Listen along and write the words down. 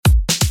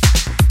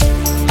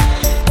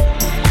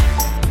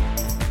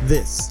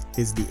This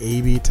is the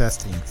A/B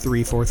Testing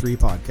 343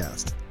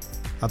 podcast,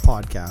 a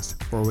podcast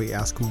where we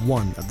ask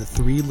one of the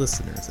three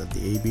listeners of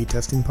the A/B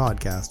Testing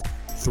podcast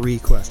 3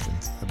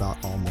 questions about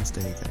almost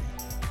anything.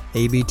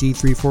 ABT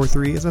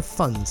 343 is a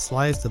fun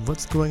slice of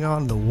what's going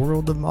on in the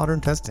world of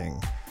modern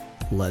testing.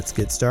 Let's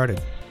get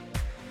started.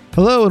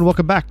 Hello and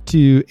welcome back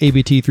to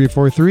ABT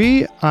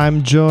 343.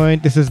 I'm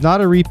joined, this is not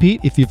a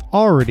repeat if you've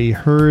already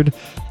heard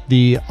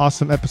the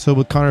awesome episode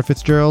with Connor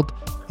Fitzgerald.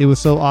 It was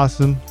so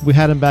awesome. We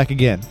had him back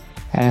again.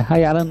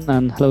 Hi, Alan,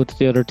 and hello to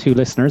the other 2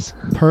 listeners.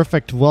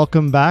 Perfect.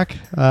 Welcome back.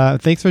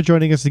 Thanks for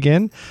joining us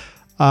again.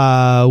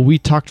 We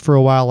talked for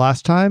a while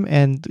last time,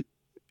 and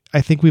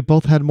I think we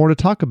both had more to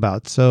talk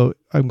about, so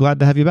I'm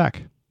glad to have you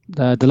back.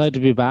 Delighted to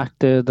be back.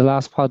 The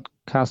last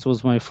podcast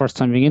was my first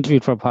time being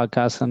interviewed for a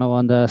podcast. I know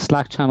on the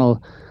Slack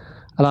channel,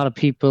 a lot of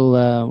people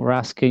were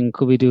asking,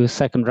 could we do a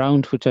second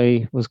round, which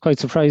I was quite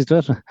surprised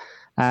with.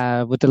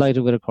 But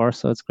delighted with, of course.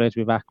 So it's great to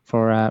be back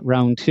for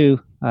round 2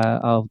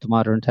 of the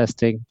Modern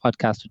Testing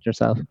podcast with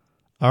yourself.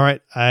 All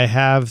right. I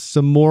have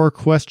some more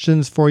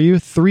questions for you,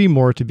 3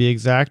 more to be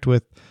exact,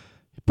 with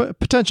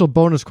potential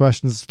bonus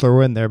questions to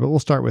throw in there, but we'll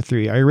start with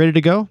 3. Are you ready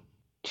to go?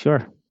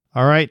 Sure.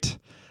 All right.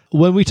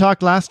 When we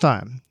talked last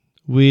time,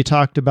 we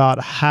talked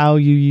about how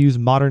you use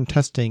modern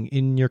testing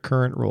in your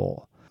current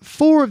role.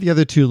 For the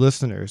other 2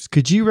 listeners,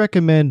 could you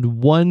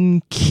recommend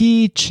one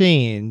key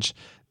change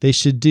they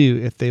should do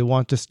if they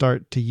want to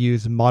start to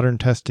use modern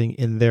testing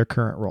in their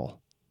current role?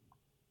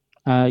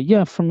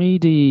 For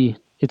me,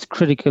 it's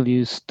critical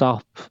you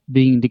stop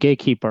being the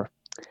gatekeeper.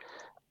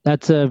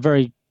 That's a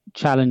very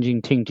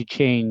challenging thing to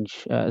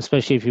change,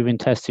 especially if you've been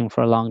testing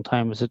for a long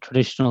time as a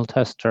traditional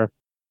tester.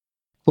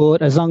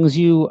 But as long as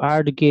you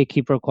are the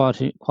gatekeeper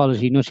quality,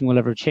 nothing will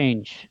ever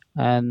change.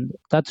 And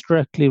that's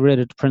directly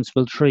related to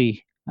Principle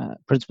 3.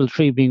 Principle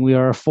 3 being we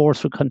are a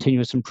force for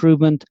continuous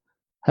improvement,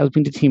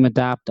 helping the team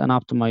adapt and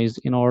optimize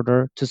in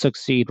order to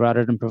succeed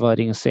rather than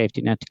providing a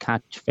safety net to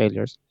catch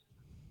failures.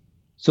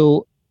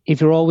 So if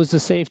you're always the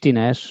safety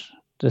net,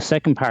 the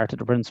second part of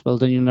the principle,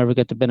 then you'll never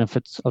get the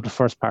benefits of the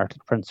first part of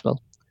the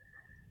principle.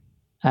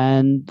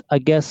 And I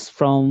guess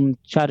from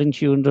chatting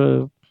to you in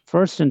the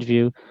first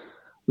interview,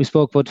 we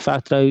spoke about the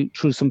fact that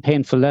through some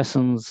painful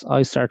lessons,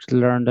 I started to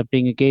learn that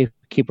being a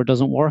gatekeeper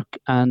doesn't work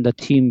and that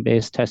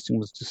team-based testing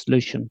was the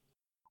solution.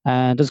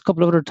 And there's a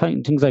couple of other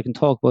things I can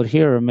talk about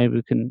here, or maybe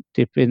we can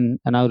dip in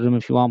and out of them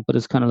if you want, but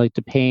it's kind of like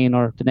the pain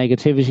or the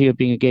negativity of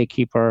being a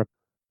gatekeeper,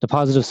 the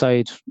positive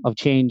side of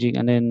changing,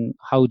 and then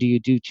how do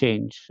you do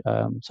change?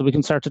 So we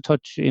can start to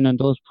touch in on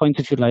those points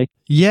if you'd like.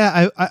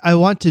 Yeah, I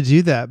want to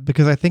do that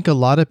because I think a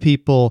lot of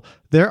people,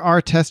 there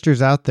are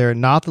testers out there,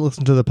 not that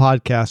listen to the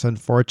podcast,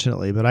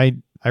 unfortunately, but I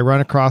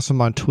run across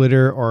them on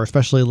Twitter or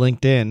especially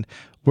LinkedIn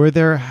where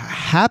they're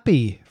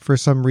happy for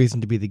some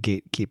reason to be the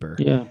gatekeeper.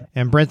 Yeah.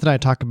 And Brent and I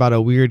talk about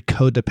a weird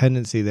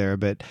codependency there,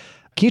 but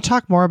can you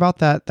talk more about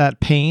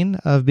that pain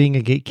of being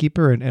a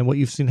gatekeeper and what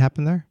you've seen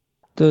happen there?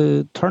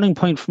 The turning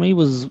point for me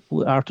was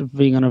after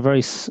being on a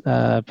very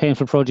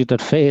painful project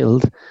that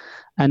failed.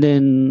 And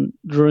then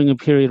during a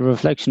period of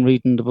reflection,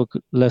 reading the book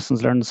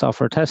Lessons Learned in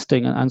Software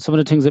Testing, and some of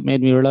the things that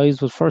made me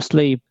realize was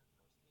firstly,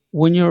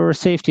 when you're a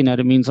safety net,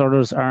 it means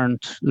others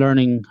aren't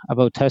learning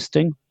about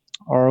testing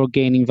or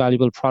gaining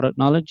valuable product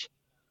knowledge.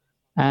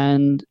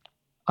 And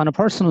on a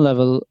personal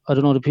level, I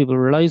don't know if people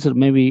realize it,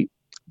 maybe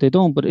they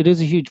don't, but it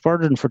is a huge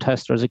burden for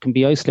testers. It can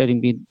be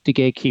isolating being the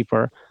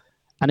gatekeeper,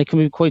 and it can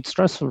be quite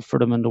stressful for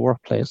them in the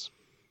workplace.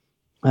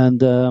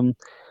 And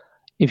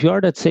if you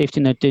are that safety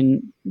net,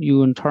 then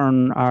you in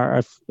turn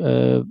are,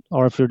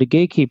 or if you're the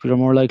gatekeeper, you're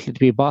more likely to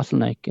be a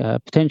bottleneck,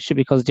 potentially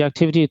because the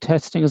activity of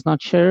testing is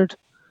not shared.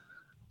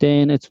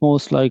 Then it's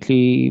most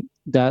likely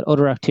that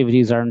other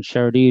activities aren't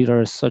shared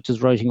either, such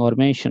as writing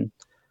automation.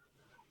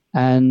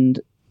 And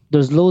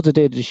there's loads of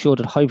data to show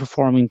that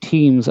high-performing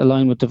teams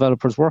align with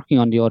developers working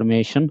on the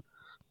automation.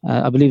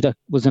 I believe that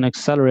was an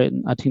Accelerate.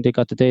 I think they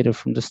got the data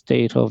from the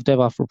State of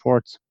DevOps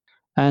reports.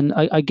 And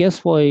I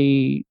guess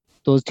why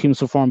those teams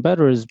perform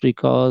better is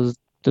because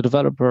the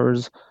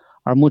developers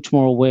are much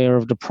more aware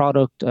of the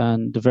product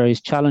and the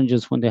various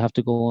challenges when they have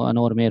to go and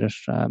automate it.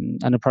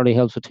 And it probably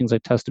helps with things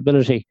like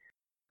testability.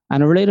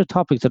 And a related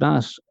topic to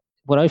that,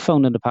 what I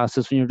found in the past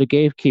is when you're the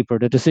gatekeeper,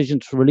 the decision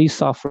to release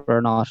software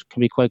or not can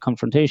be quite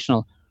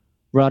confrontational,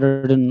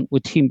 rather than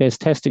with team-based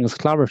testing is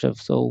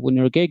collaborative. So when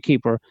you're a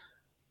gatekeeper,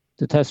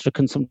 the tester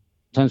can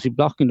sometimes be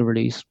blocking the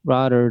release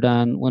rather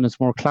than when it's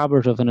more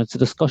collaborative and it's a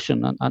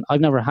discussion. And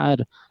I've never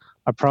had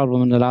a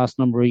problem in the last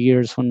number of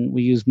years when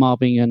we use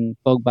mobbing and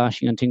bug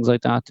bashing and things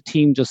like that. The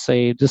team just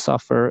say this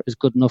software is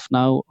good enough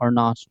now or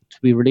not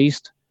to be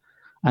released,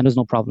 and there's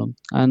no problem.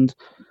 And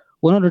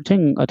one other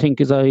thing I think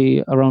is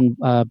around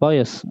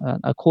bias.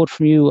 A quote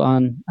from you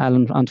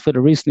Alan on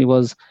Twitter recently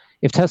was,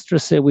 if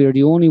testers say we are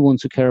the only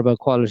ones who care about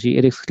quality,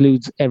 it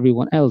excludes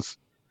everyone else.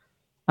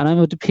 And I'm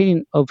of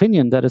the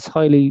opinion that it's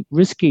highly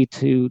risky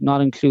to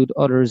not include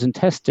others in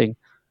testing.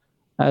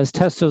 As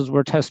testers,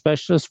 we're test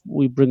specialists.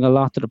 We bring a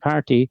lot to the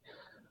party,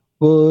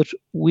 but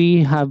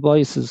we have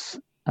biases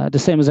the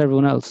same as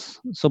everyone else.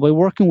 So by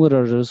working with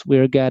others,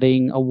 we're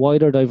getting a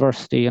wider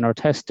diversity in our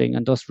testing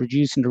and thus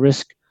reducing the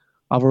risk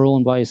of our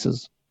own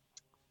biases.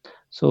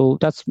 So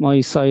that's my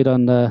side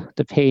on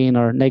the pain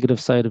or negative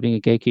side of being a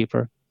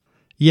gatekeeper.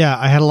 Yeah,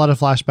 I had a lot of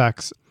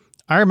flashbacks.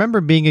 I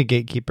remember being a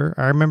gatekeeper.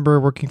 I remember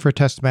working for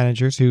test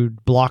managers who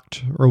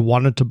blocked or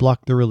wanted to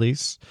block the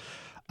release.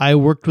 I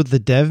worked with the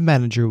dev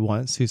manager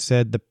once who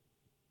said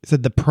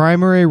the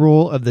primary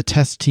role of the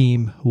test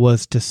team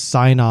was to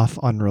sign off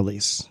on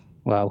release.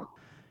 Wow.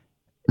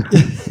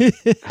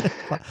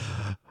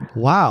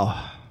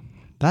 Wow.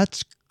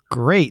 That's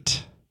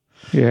great.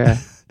 Yeah.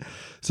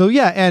 So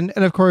yeah, and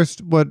of course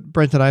what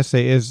Brent and I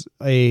say is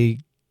a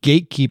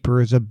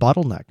gatekeeper is a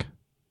bottleneck.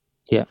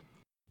 Yeah.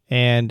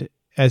 And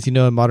as you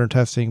know, in modern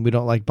testing, we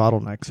don't like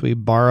bottlenecks. We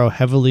borrow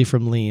heavily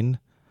from Lean.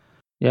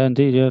 Yeah,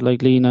 indeed. Yeah,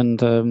 like Lean.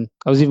 And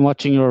I was even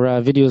watching your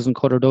videos in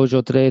Coder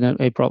Dojo today, and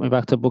it brought me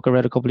back to a book I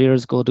read a couple of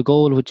years ago, The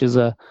Goal, which is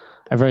a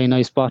very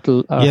nice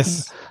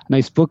yes,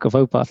 nice book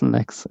about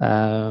bottlenecks.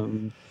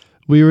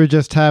 We were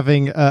just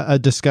having a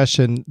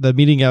discussion. The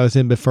meeting I was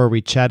in before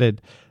we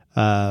chatted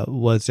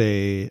was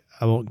I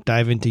won't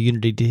dive into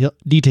Unity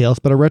details,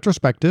 but a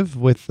retrospective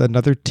with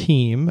another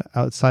team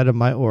outside of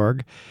my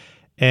org.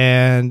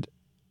 And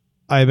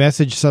I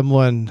messaged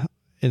someone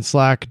in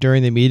Slack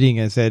during the meeting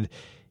and said,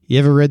 "You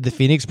ever read the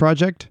Phoenix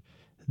Project?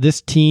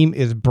 This team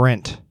is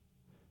Brent,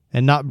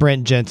 and not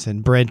Brent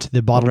Jensen, Brent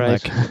the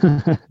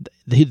bottleneck, right.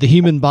 the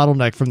human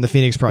bottleneck from the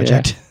Phoenix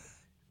Project." Yeah.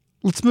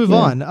 Let's move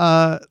on.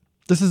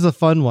 This is a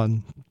fun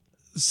one.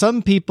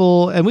 Some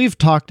people, and we've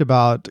talked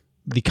about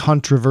the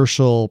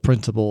controversial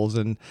principles,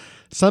 and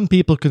some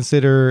people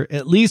consider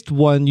at least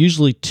one,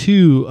 usually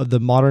two of the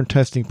modern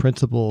testing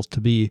principles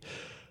to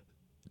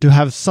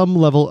have some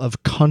level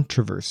of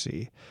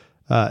controversy,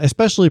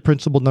 especially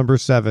principle number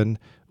 7,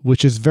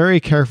 which is very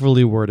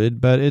carefully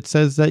worded, but it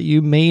says that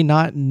you may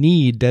not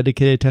need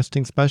dedicated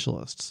testing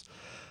specialists.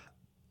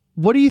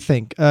 What do you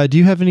think? Do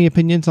you have any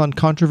opinions on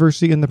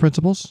controversy in the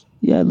principles?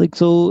 Yeah,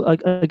 so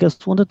I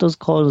guess one that does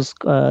cause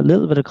a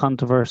little bit of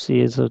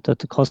controversy is that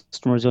the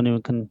customers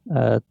only can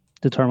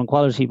determine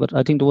quality. But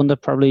I think the one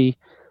that probably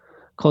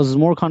causes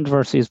more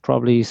controversy is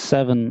probably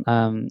 7,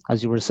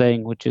 as you were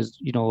saying, which is,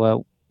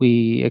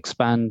 we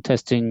expand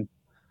testing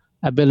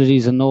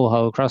abilities and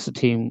know-how across the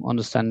team.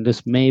 Understanding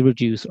this may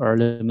reduce or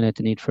eliminate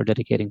the need for a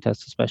dedicating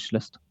test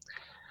specialist.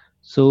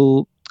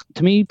 So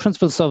to me,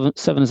 Principle 7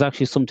 is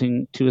actually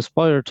something to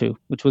aspire to,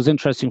 which was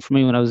interesting for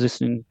me when I was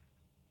listening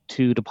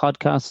to the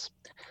podcasts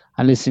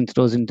and listening to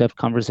those in-depth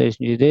conversations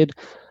you did.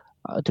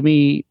 To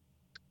me,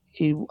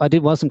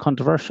 it wasn't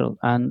controversial.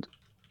 And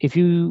if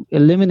you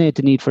eliminate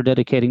the need for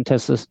dedicating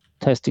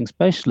testing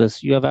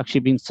specialists, you have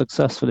actually been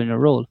successful in your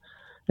role.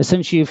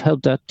 Essentially, you've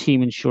helped that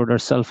team ensure they're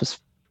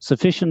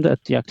self-sufficient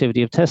at the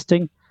activity of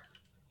testing.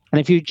 And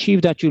if you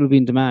achieve that, you'll be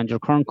in demand. Your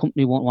current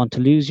company won't want to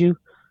lose you,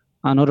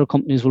 and other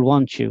companies will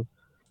want you.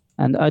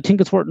 And I think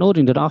it's worth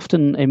noting that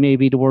often it may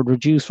be the word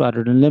reduce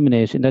rather than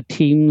eliminate, in that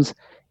teams,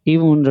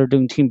 even when they're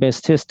doing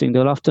team-based testing,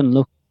 they'll often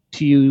look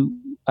to you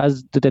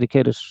as the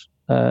dedicated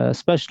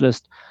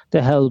specialist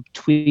to help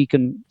tweak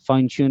and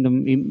fine-tune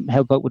them,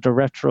 help out with their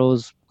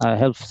retros,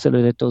 help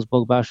facilitate those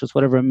bug bashes,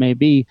 whatever it may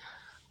be.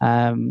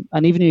 And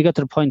even if you get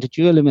to the point that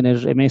you eliminate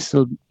it, it may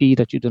still be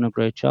that you've done a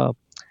great job.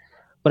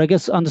 But I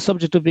guess on the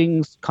subject of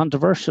being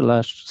controversial,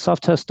 at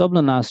Softtest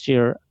Dublin last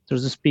year,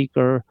 there's a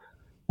speaker,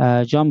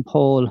 John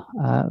Paul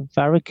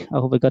Varick, I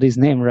hope I got his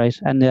name right,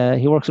 and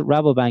he works at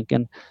Rabobank,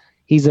 and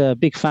he's a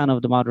big fan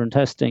of the modern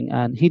testing,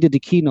 and he did the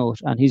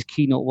keynote, and his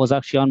keynote was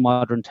actually on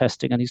modern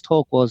testing, and his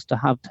talk was to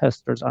have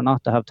testers or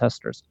not to have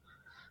testers.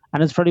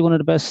 And it's probably one of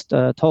the best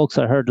talks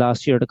I heard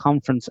last year at the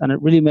conference, and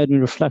it really made me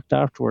reflect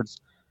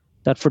afterwards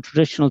that for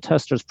traditional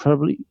testers,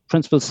 probably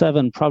Principle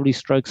 7 probably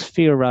strikes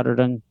fear rather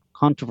than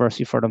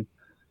controversy for them,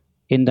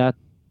 in that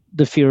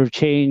the fear of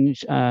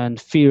change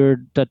and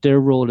fear that their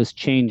role is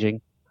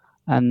changing.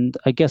 And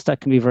I guess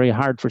that can be very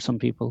hard for some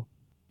people.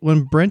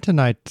 When Brent and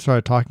I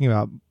started talking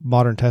about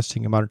modern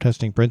testing and modern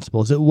testing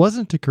principles, it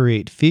wasn't to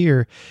create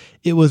fear.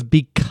 It was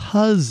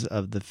because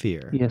of the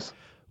fear. Yes.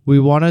 We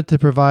wanted to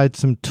provide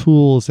some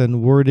tools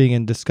and wording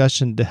and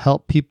discussion to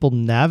help people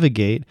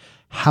navigate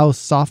how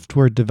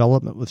software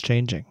development was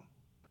changing.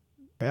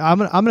 I'm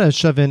going to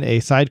shove in a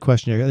side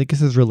question here. I think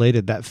this is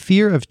related. That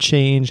fear of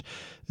change,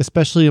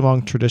 especially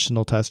among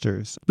traditional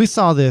testers. We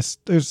saw this.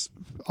 There's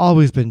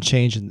always been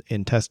change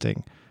in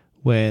testing.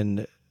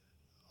 When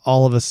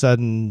all of a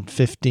sudden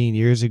 15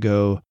 years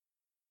ago,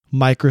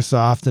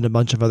 Microsoft and a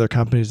bunch of other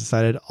companies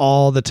decided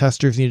all the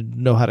testers needed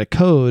to know how to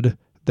code,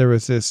 there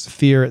was this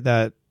fear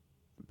that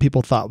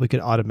people thought we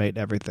could automate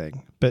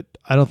everything. But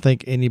I don't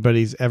think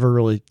anybody's ever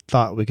really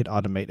thought we could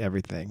automate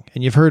everything.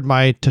 And you've heard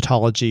my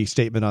tautology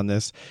statement on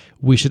this.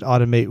 We should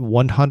automate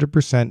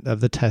 100%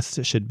 of the tests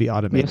that should be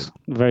automated. Yes,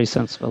 very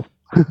sensible.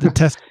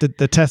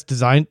 The test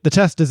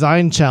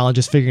design challenge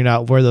is figuring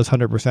out where those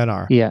 100%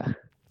 are. Yeah.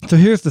 So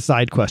here's the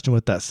side question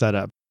with that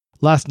setup.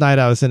 Last night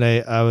I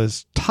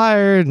was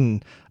tired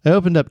and I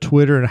opened up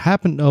Twitter and I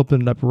happened to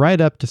open it up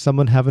right up to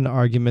someone having an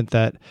argument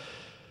that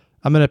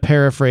I'm going to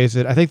paraphrase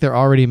it. I think they're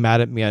already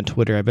mad at me on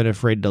Twitter. I've been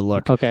afraid to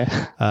look. Okay.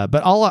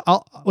 But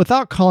I'll,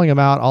 without calling them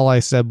out, all I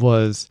said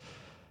was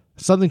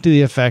something to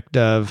the effect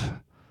of,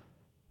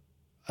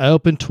 I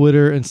opened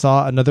Twitter and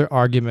saw another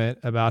argument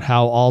about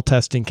how all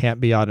testing can't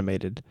be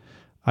automated.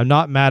 I'm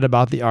not mad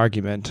about the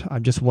argument. I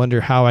just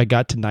wonder how I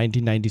got to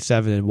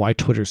 1997 and why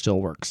Twitter still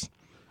works.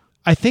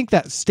 I think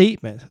that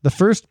statement, the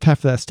first half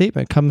of that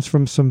statement, comes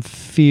from some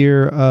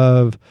fear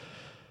of,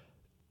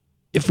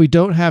 if we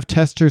don't have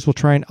testers, we'll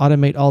try and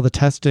automate all the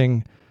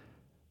testing.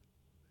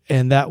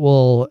 And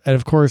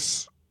of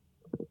course,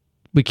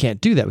 we can't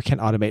do that. We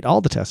can't automate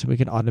all the testing. We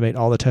can automate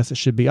all the tests that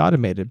should be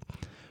automated.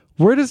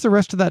 Where does the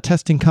rest of that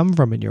testing come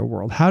from in your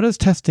world? How does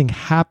testing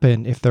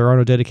happen if there are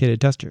no dedicated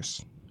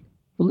testers?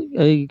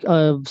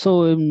 Well,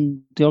 so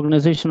in the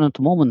organization at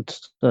the moment,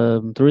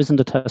 there isn't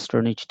a tester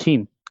in each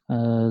team.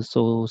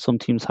 So some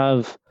teams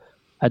have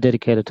a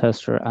dedicated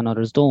tester and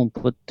others don't,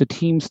 but the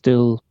team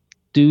still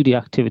do the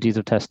activities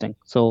of testing.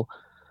 So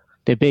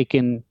they bake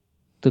in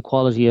the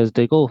quality as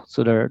they go.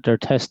 So they're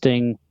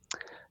testing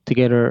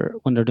together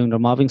when they're doing their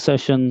mobbing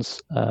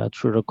sessions,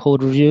 through their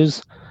code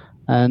reviews,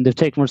 and they've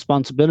taken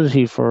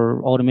responsibility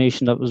for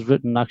automation that was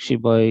written actually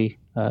by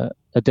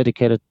a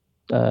dedicated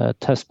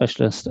test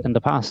specialist in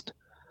the past.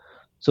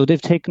 So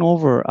they've taken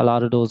over a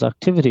lot of those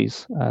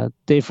activities.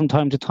 They, from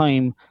time to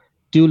time,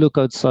 do look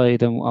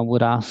outside and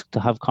would ask to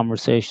have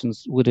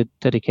conversations with a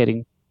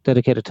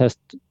dedicated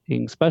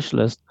testing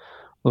specialist.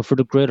 But for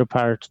the greater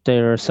part,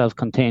 they're a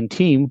self-contained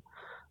team.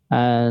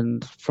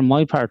 And from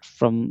my part,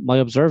 from my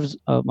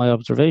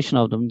observation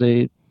of them,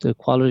 the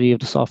quality of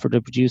the software they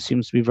produce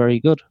seems to be very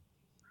good.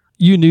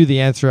 You knew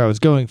the answer I was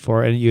going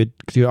for, and you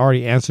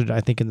already answered it,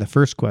 I think, in the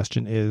first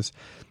question, is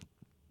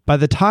by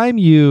the time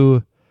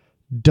you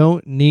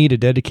don't need a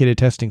dedicated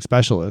testing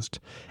specialist,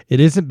 it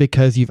isn't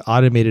because you've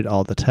automated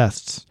all the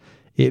tests.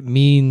 It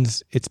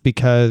means it's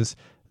because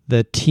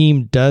the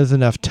team does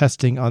enough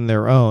testing on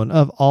their own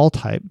of all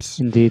types.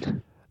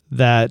 Indeed.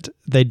 That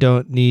they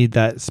don't need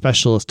that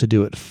specialist to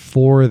do it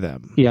for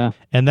them. Yeah.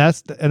 And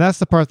that's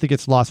the part that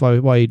gets lost,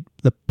 why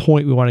the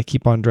point we want to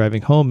keep on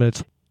driving home. And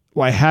it's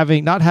why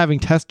not having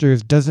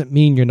testers doesn't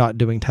mean you're not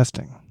doing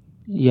testing.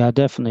 Yeah,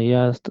 definitely.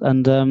 Yeah.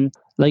 And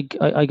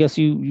I guess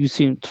you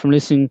seem, from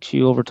listening to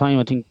you over time,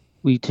 I think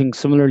we think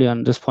similarly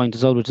on this point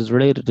as well, which is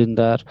related in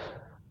that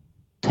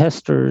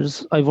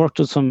testers, I've worked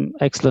with some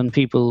excellent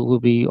people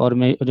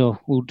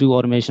who do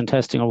automation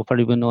testing, or will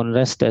probably be known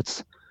as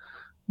SDETs,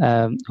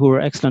 who are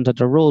excellent at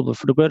their role, but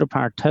for the greater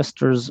part,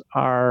 testers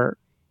are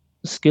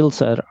skill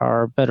set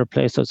are better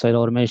placed outside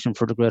automation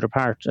for the greater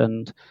part,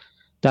 and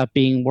that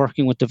being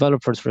working with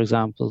developers, for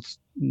example,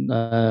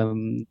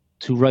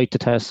 to write the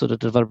test, so that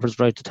the developers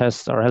write the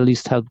tests, or at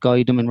least help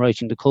guide them in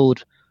writing the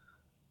code,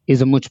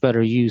 is a much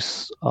better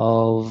use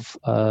of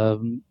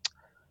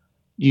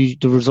the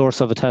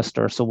resource of a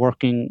tester. So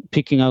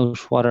picking out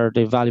what are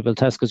the valuable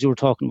tests, because you were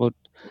talking about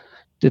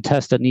the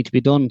tests that need to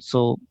be done.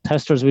 So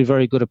testers will be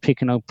very good at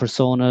picking out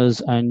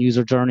personas and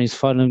user journeys,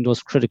 following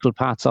those critical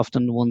paths,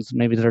 often the ones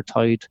maybe that are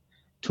tied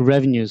to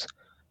revenues,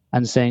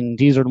 and saying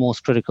these are the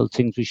most critical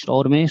things we should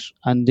automate,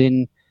 and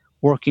then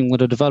working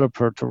with a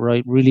developer to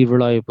write really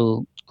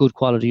reliable, good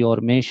quality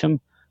automation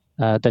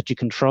that you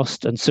can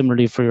trust. And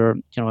similarly for your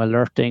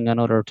alerting and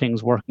other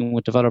things, working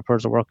with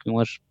developers or working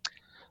with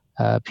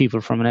people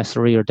from an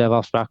SRE or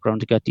DevOps background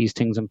to get these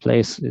things in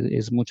place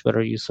is much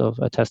better use of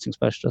a testing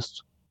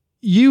specialist.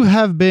 You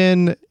have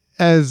been,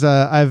 as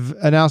I've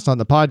announced on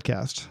the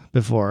podcast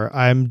before,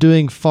 I'm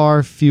doing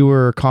far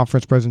fewer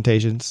conference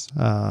presentations.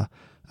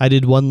 I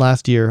did one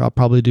last year. I'll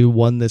probably do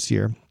one this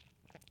year.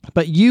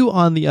 But you,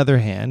 on the other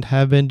hand,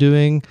 have been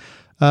doing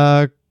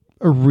a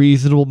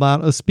reasonable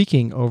amount of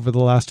speaking over the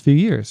last few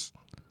years.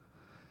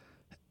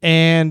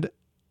 And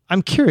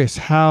I'm curious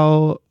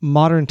how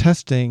modern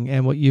testing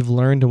and what you've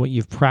learned and what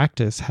you've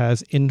practiced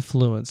has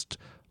influenced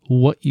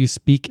what you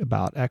speak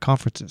about at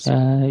conferences.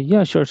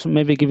 Yeah, sure. So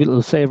maybe give you a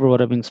little flavor of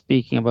what I've been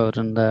speaking about,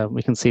 and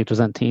we can see if there's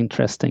anything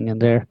interesting in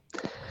there.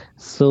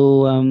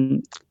 So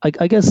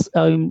I guess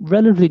I'm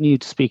relatively new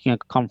to speaking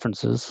at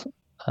conferences.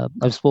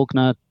 I've spoken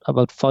at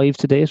about 5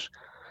 to date,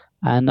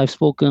 and I've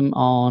spoken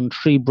on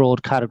 3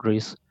 broad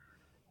categories.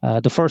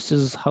 The first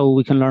is how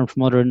we can learn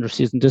from other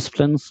industries and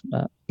disciplines,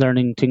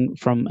 learning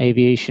from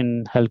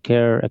aviation,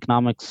 healthcare,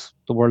 economics,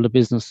 the world of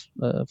business,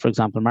 for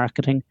example,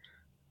 marketing.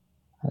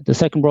 The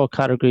second broad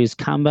category is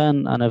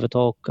Kanban, and I have a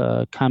talk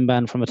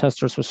Kanban from a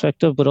tester's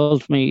perspective, but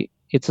ultimately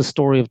it's a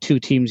story of 2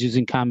 teams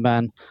using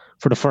Kanban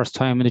for the first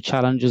time and the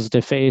challenges they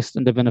faced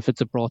and the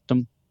benefits it brought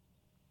them.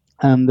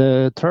 And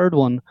the third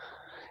one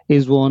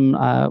is one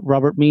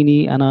Robert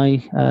Meany and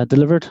I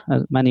delivered.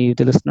 Many of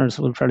the listeners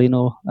will probably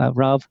know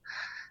Rob.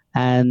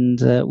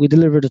 And we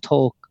delivered a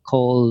talk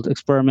called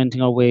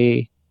Experimenting Our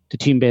Way to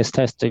Team-Based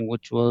Testing,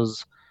 which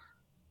was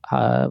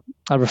a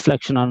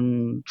reflection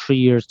on 3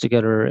 years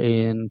together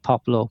in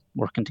Poplar,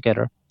 working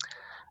together.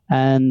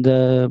 And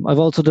I've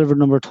also delivered a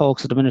number of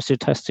talks at the Ministry of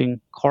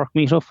Testing Cork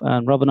meetup,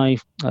 and Rob and I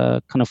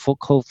kind of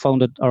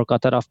co-founded or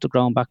got that off the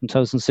ground back in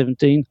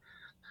 2017.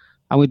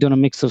 And we've done a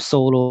mix of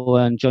solo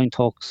and joint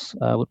talks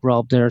with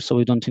Rob there. So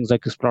we've done things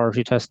like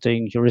exploratory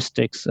testing,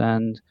 heuristics,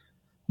 and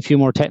a few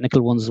more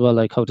technical ones as well,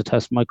 like how to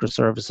test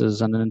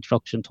microservices and an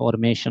introduction to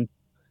automation.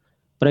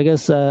 But I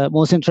guess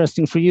most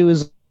interesting for you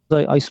is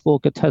I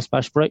spoke at Test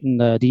Bash Brighton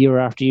the year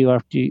after you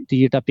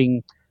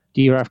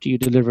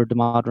delivered the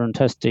modern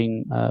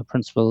testing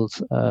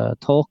principles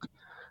talk.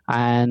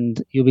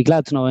 And you'll be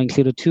glad to know I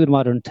included 2 of the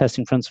modern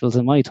testing principles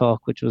in my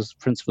talk, which was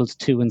principles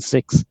 2 and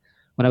 6,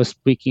 when I was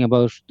speaking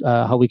about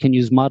how we can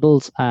use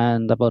models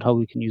and about how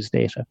we can use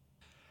data.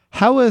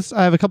 I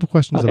have a couple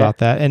questions about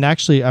that. And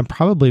actually, I'm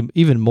probably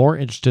even more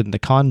interested in the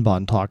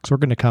Kanban talks. We're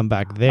going to come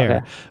back there.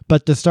 Okay.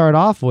 But to start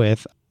off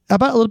with,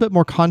 about a little bit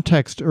more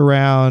context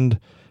around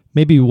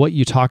maybe what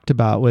you talked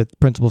about with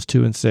principles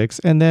 2 and 6.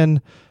 And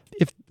then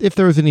if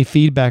there was any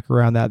feedback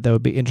around that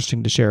would be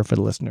interesting to share for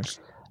the listeners.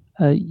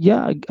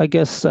 I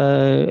guess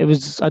it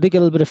was. I did get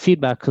a little bit of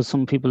feedback because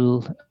some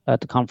people at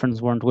the conference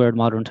weren't aware of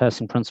modern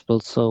testing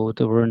principles, so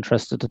they were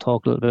interested to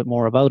talk a little bit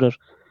more about it.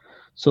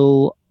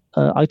 So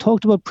I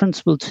talked about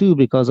principle 2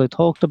 because I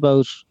talked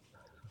about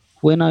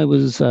when I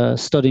was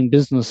studying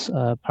business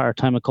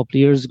part-time a couple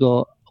of years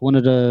ago, one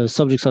of the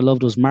subjects I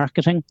loved was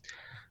marketing.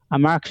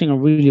 And marketing are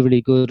really,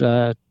 really good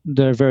at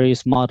their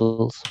various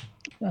models.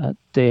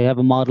 They have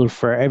a model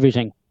for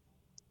everything.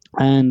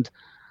 And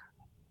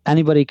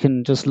anybody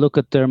can just look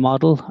at their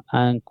model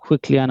and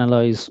quickly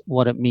analyze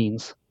what it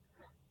means.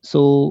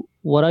 So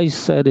what I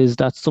said is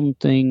that's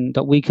something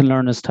that we can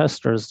learn as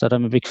testers, that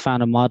I'm a big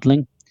fan of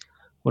modeling,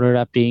 whether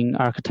that being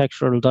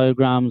architectural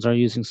diagrams or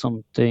using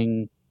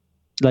something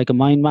like a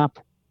mind map,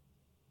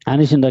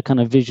 anything that kind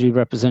of visually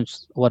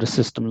represents what a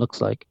system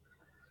looks like.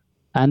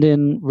 And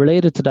then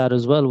related to that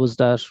as well was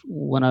that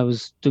when I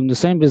was doing the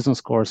same business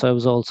course, I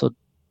was also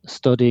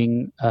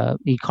studying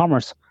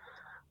e-commerce.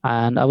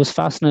 And I was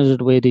fascinated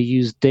the way they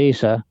use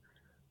data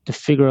to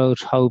figure out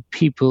how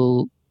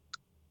people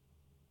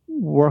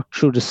work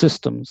through the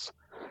systems.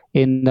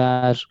 In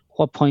that,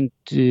 what point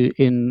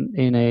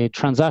in a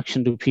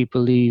transaction do people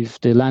leave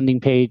the landing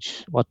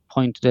page? What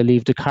point do they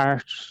leave the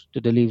cart? Do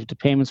they leave the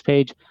payments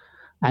page?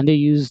 And they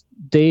use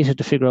data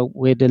to figure out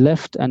where they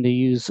left, and they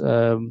use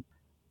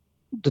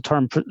the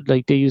term,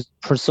 like they use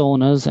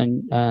personas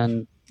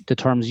and the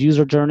terms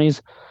user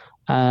journeys.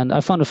 And I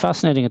found it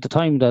fascinating at the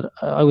time that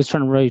I was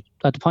trying to write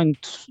at that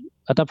point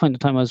in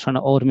time, I was trying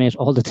to automate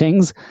all the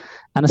things.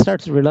 And I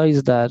started to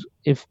realize that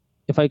if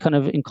I kind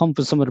of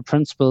encompass some of the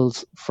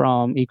principles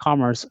from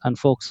e-commerce and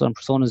focus on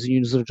personas and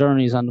user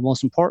journeys and the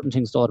most important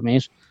things to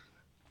automate,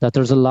 that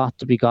there's a lot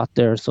to be got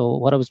there. So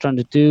what I was trying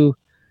to do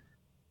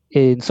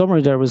in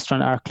summary there was trying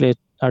to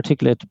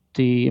articulate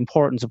the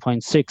importance of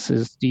point 6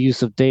 is the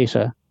use of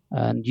data,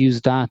 and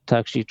use that to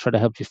actually try to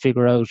help you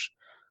figure out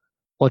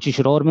what you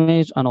should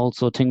automate, and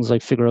also things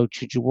like figure out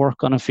should you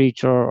work on a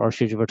feature or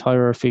should you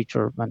retire a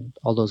feature, and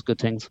all those good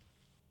things.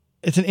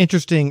 It's an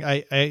interesting,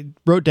 I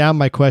wrote down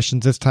my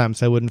questions this time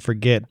so I wouldn't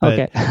forget. But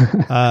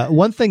okay.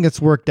 One thing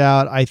that's worked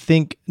out, I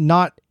think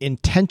not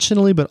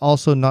intentionally, but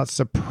also not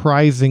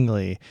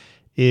surprisingly,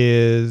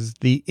 is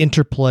the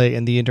interplay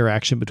and the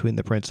interaction between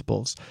the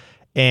principles.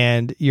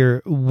 And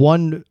you're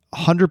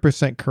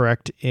 100%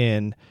 correct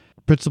in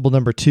principle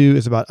number 2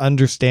 is about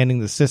understanding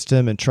the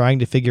system and trying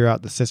to figure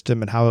out the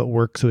system and how it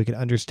works so we can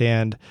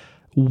understand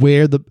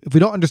if we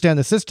don't understand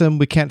the system,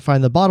 we can't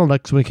find the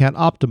bottlenecks and we can't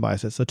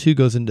optimize it. So 2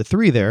 goes into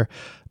 3 there.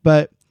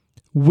 But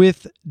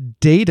with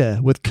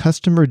data, with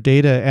customer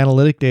data,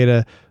 analytic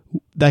data,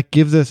 that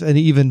gives us an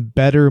even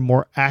better,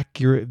 more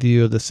accurate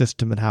view of the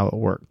system and how it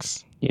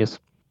works. Yes.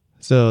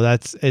 So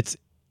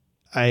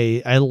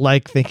I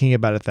like thinking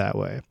about it that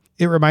way.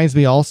 It reminds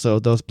me also,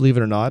 those believe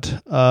it or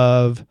not,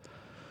 of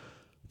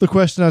the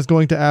question I was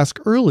going to ask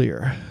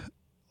earlier.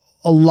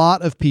 A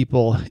lot of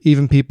people,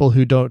 even people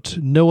who don't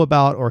know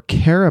about or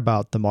care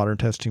about the modern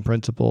testing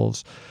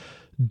principles,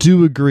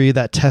 do agree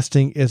that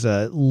testing is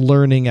a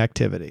learning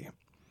activity.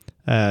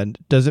 And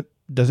doesn't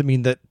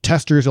mean that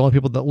testers are the only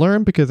people that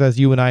learn, because as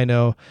you and I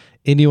know,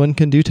 anyone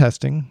can do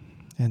testing.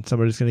 And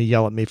somebody's going to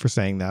yell at me for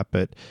saying that,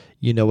 but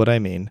you know what I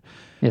mean.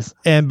 Yes.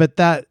 But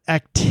that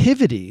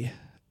activity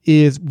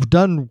is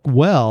done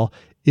well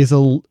is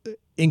a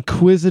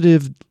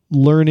inquisitive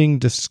learning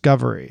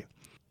discovery.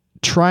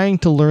 Trying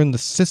to learn the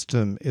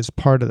system is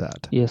part of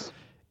that. Yes.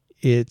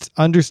 It's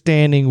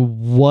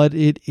understanding what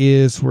it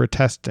is we're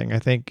testing. I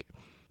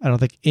don't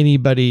think any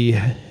of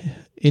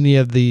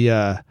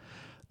the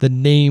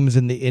names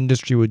in the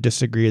industry would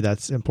disagree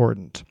that's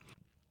important.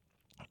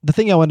 The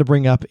thing I want to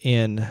bring up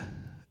in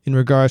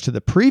regards to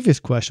the previous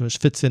question, which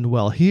fits in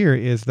well here,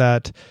 is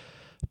that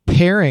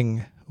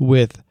pairing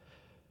with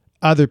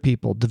other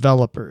people,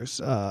 developers,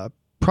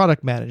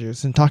 product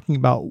managers, and talking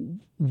about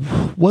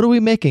what are we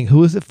making?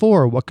 Who is it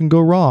for? What can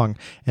go wrong?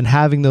 And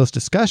having those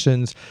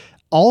discussions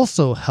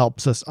also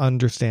helps us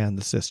understand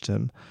the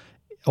system,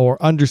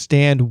 or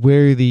understand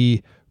where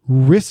the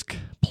risk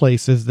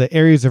places, the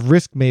areas of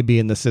risk may be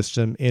in the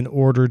system, in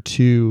order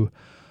to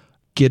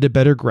get a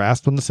better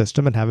grasp on the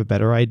system and have a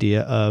better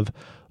idea of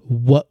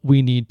what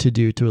we need to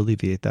do to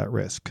alleviate that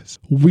risk.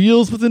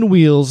 Wheels within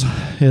wheels,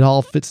 it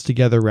all fits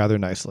together rather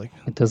nicely.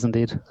 It does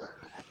indeed.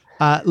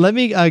 Let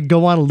me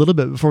go on a little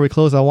bit before we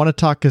close. I want to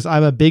talk because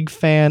I'm a big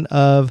fan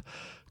of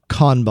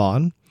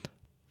Kanban,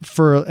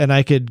 and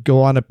I could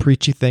go on a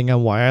preachy thing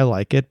on why I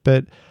like it,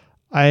 but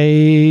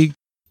I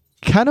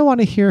kind of want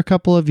to hear a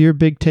couple of your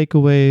big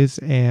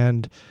takeaways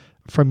and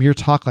from your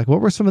talk. Like, what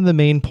were some of the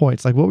main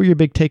points? Like, what were your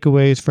big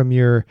takeaways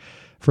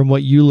from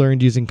what you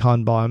learned using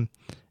Kanban,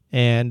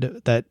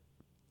 and that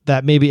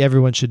maybe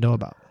everyone should know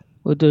about?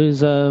 Well,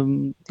 there's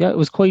it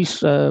was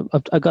quite.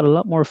 I got a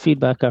lot more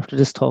feedback after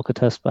this talk at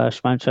Test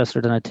Bash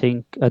Manchester than I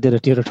think I did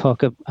at the other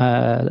talk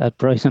at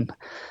Brighton,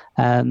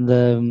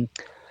 and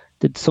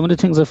some of the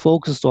things I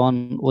focused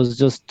on was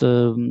just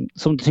some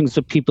of the things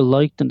that people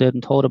liked and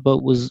hadn't thought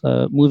about was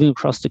moving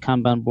across the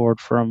Kanban board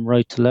from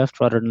right to left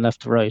rather than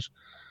left to right,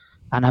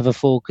 and have a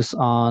focus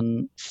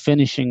on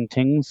finishing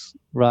things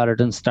rather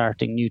than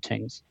starting new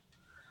things.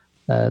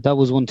 That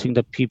was one thing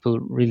that people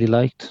really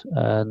liked.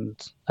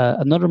 And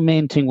another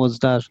main thing was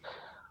that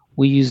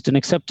we used an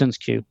acceptance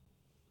queue.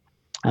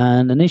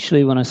 And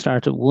initially, when I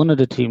started one of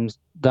the teams,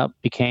 that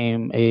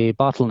became a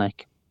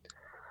bottleneck.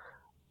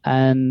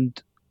 And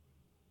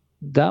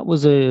that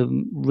was a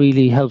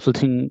really helpful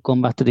thing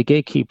going back to the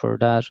gatekeeper,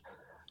 that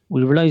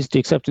we realized the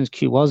acceptance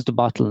queue was the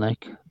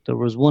bottleneck. There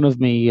was one of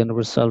me and there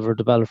were several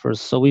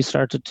developers. So we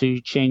started to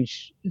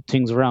change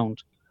things around.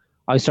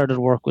 I started to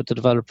work with the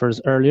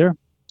developers earlier,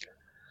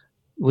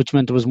 which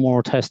meant there was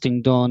more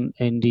testing done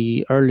in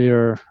the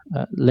earlier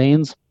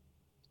lanes.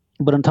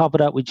 But on top of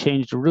that, we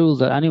changed the rule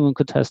that anyone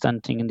could test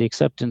anything in the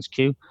acceptance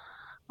queue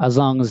as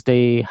long as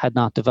they had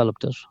not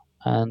developed it.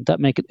 And that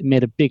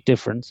made a big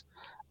difference.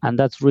 And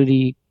that's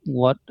really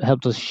what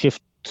helped us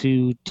shift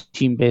to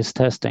team-based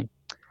testing.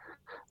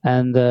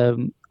 And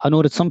I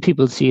know that some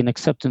people see an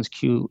acceptance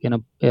queue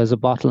as a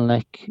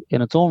bottleneck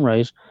in its own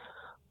right,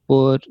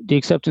 but the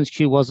acceptance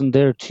queue wasn't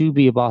there to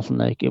be a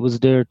bottleneck. It was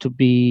there to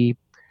be,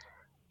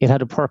 it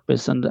had a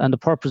purpose. And the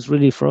purpose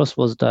really for us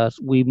was that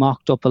we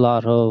mocked up a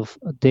lot of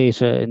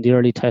data in the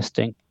early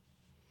testing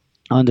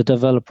on the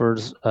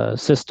developers'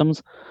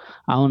 systems.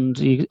 And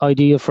the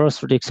idea for us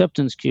for the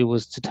acceptance queue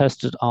was to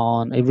test it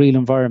on a real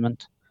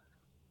environment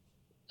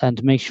and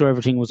to make sure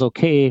everything was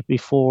okay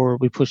before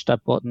we pushed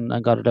that button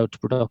and got it out to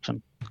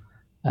production.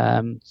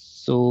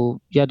 So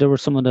yeah, there were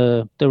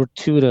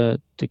two of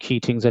the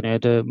key things anyway,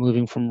 the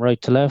moving from right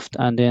to left,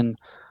 and then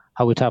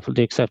how we tackled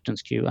the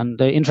acceptance queue. And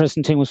the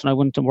interesting thing was when I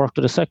went and worked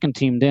with a second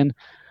team, then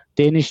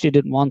they initially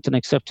didn't want an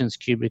acceptance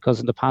queue because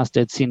in the past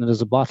they'd seen it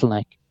as a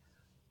bottleneck.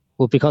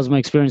 But because of my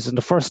experience in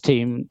the first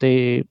team,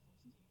 they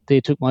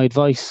took my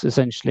advice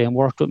essentially and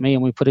worked with me,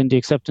 and we put in the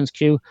acceptance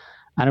queue.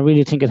 And I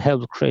really think it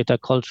helped create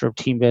that culture of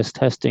team-based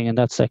testing in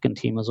that second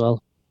team as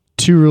well.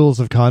 Two rules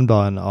of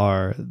Kanban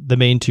are, the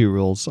main two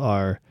rules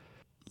are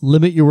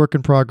limit your work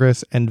in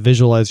progress and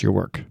visualize your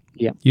work.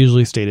 Yeah.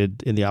 Usually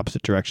stated in the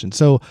opposite direction.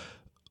 So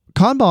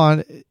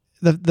Kanban,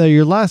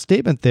 your last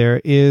statement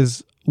there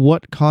is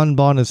what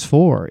Kanban is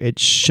for. It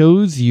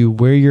shows you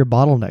where your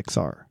bottlenecks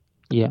are.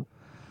 Yeah.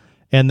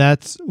 And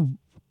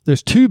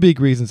there's two big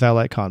reasons I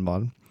like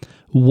Kanban.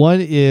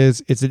 One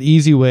is it's an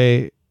easy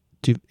way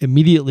to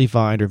immediately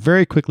find or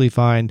very quickly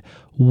find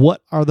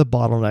what are the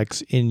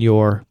bottlenecks in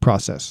your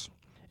process.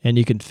 And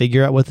you can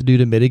figure out what to do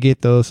to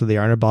mitigate those so they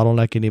aren't a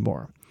bottleneck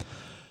anymore.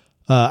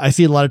 I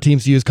see a lot of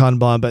teams use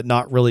Kanban but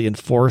not really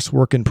enforce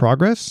work in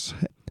progress.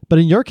 But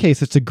in your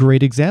case, it's a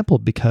great example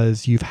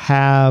because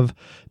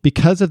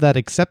because of that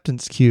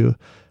acceptance queue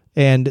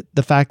and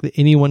the fact that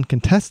anyone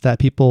can test that,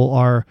 people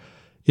are,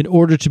 in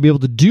order to be able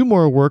to do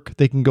more work,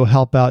 they can go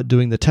help out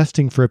doing the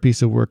testing for a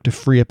piece of work to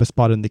free up a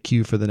spot in the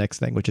queue for the next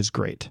thing, which is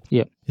great.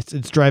 Yeah.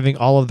 It's driving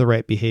all of the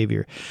right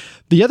behavior.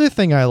 The other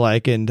thing I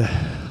like, and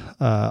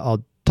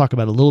I'll talk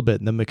about a little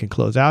bit and then we can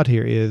close out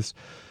here, is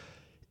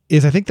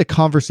I think the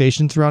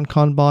conversations around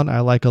Kanban I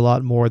like a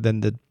lot more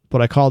than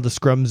what I call the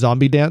Scrum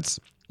zombie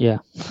dance. Yeah.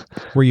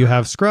 Where you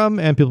have Scrum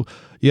and people,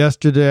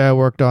 yesterday I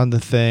worked on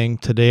the thing,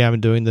 today I'm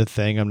doing the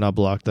thing, I'm not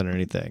blocked on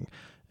anything.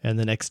 And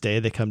the next day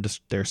they come to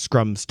their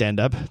Scrum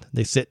stand-up.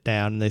 They sit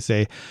down and they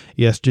say,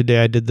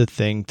 yesterday I did the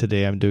thing,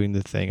 today I'm doing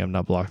the thing, I'm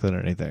not blocked on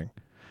anything.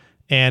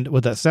 And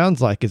what that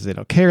sounds like is they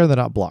don't care, they're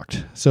not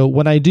blocked. So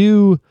when I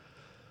do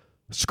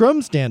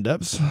Scrum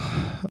stand-ups,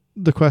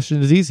 the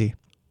question is easy.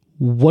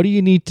 What do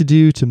you need to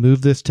do to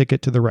move this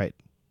ticket to the right?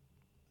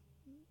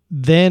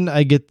 Then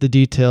I get the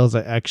details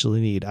I actually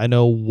need. I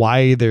know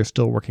why they're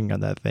still working on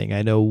that thing.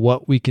 I know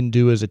what we can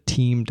do as a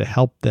team to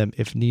help them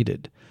if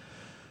needed.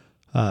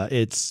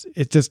 It's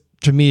just,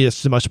 to me,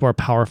 it's a much more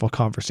powerful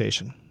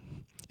conversation.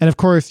 And of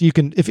course, you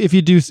can, if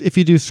you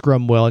do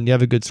Scrum well and you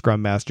have a good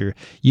Scrum master,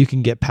 you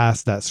can get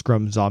past that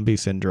Scrum zombie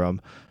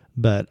syndrome.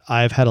 But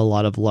I've had a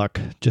lot of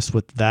luck just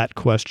with that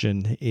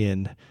question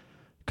in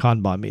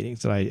Kanban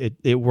meetings, and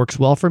it works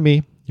well for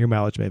me. Your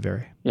mileage may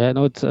vary. Yeah,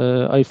 no,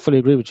 I fully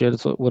agree with you.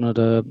 It's one of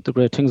the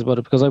great things about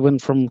it, because I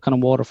went from kind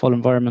of waterfall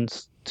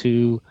environments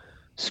to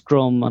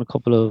Scrum on a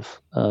couple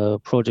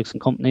of projects and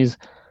companies.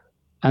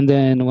 And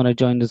then when I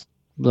joined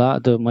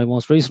my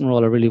most recent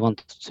role, I really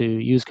wanted to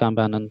use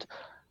Kanban, and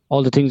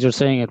all the things you're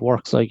saying, it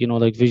works. Like,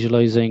 like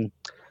visualizing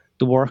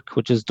the work,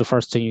 which is the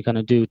first thing you kind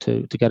of do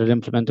to get it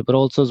implemented, but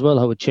also as well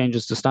how it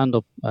changes the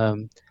stand-up,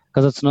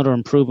 because that's another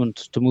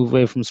improvement, to move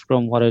away from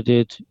Scrum, what I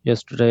did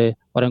yesterday,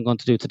 what I'm going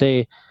to do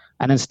today,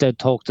 and instead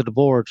talk to the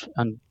board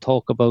and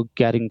talk about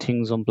getting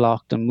things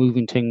unblocked and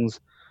moving things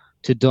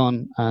to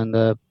done.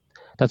 And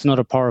that's not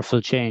a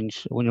powerful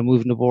change. When you're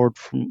walking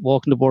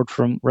the board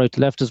from right to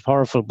left is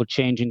powerful, but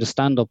changing the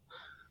stand-up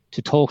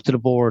to talk to the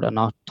board and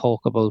not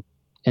talk about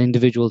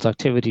individuals'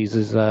 activities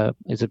is a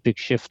big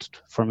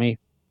shift for me.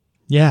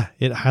 Yeah,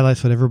 it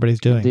highlights what everybody's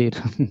doing.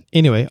 Indeed.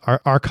 Anyway,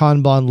 our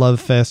Kanban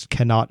Love Fest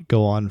cannot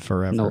go on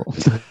forever. No.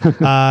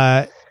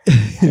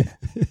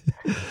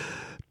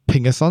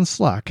 Ping us on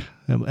Slack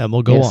and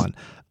we'll go on.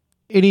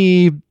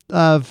 Any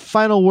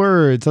final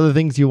words, other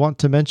things you want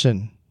to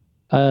mention?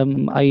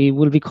 I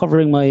will be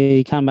covering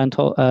my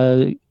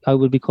Kanban. I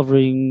will be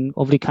covering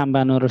hopefully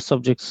Kanban and other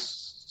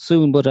subjects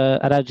soon, but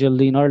at Agile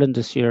Lean Ireland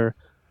this year,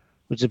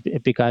 which is a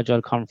big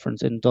Agile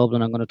conference in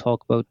Dublin, I'm going to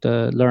talk about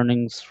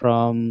learnings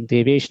from the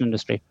aviation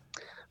industry.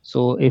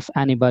 So if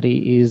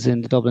anybody is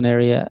in the Dublin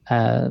area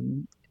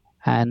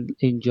and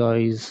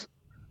enjoys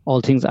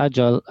all things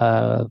Agile,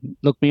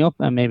 look me up,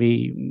 and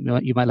maybe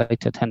you might like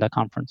to attend that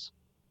conference.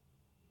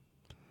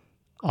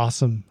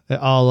 Awesome.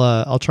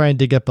 I'll try and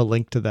dig up a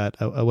link to that,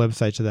 a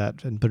website to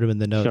that, and put them in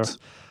the notes.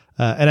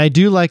 Sure. And I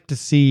do like to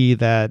see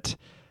that.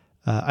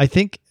 I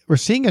think we're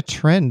seeing a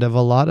trend of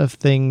a lot of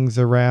things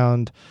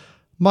around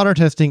modern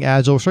testing,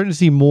 Agile. We're starting to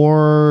see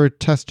more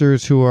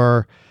testers who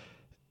are,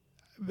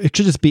 it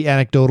should just be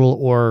anecdotal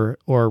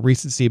or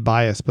recency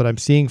bias, but I'm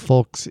seeing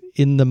folks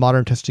in the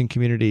modern testing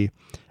community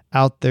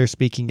out there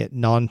speaking at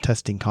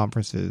non-testing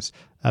conferences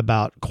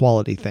about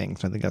quality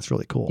things. I think that's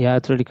really cool. Yeah,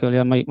 it's really cool.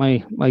 Yeah,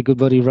 my good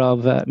buddy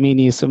Rob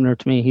Meany is similar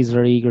to me. He's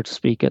very eager to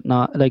speak at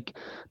not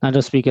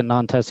just speak at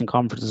non-testing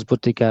conferences,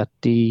 but to get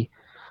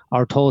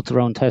our thoughts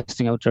around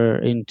testing out there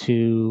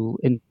into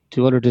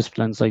other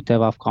disciplines like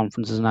DevOps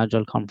conferences and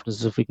Agile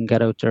conferences. If we can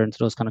get out there into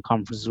those kind of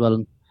conferences as well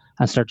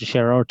and start to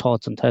share our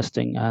thoughts on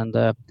testing, and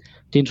the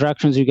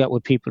interactions you get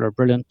with people are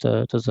brilliant.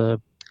 There's a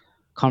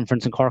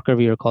conference in Cork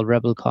every year called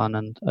RebelCon,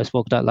 and I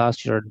spoke at that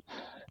last year.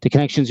 The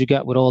connections you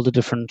get with all the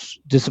different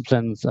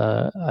disciplines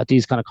at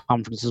these kind of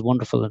conferences is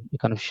wonderful, and it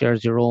kind of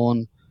shares your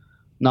own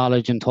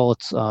knowledge and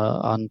thoughts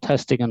on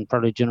testing and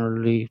probably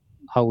generally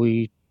how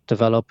we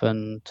develop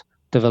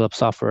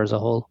software as a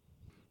whole.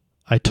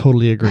 I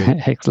totally agree.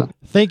 Excellent.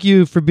 Thank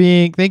you for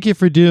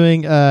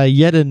doing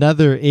yet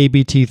another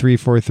ABT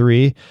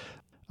 343.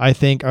 I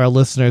think our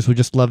listeners would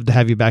just love to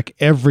have you back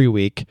every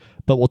week,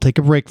 but we'll take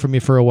a break from you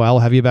for a while.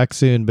 We'll have you back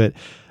soon. But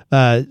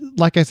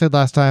like I said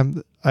last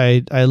time,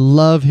 I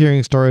love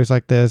hearing stories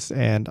like this,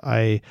 and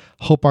I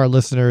hope our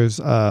listeners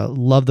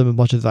love them as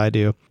much as I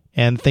do.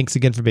 And thanks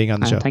again for being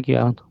on the show. Thank you,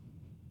 Alan.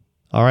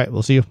 All right.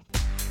 We'll see you.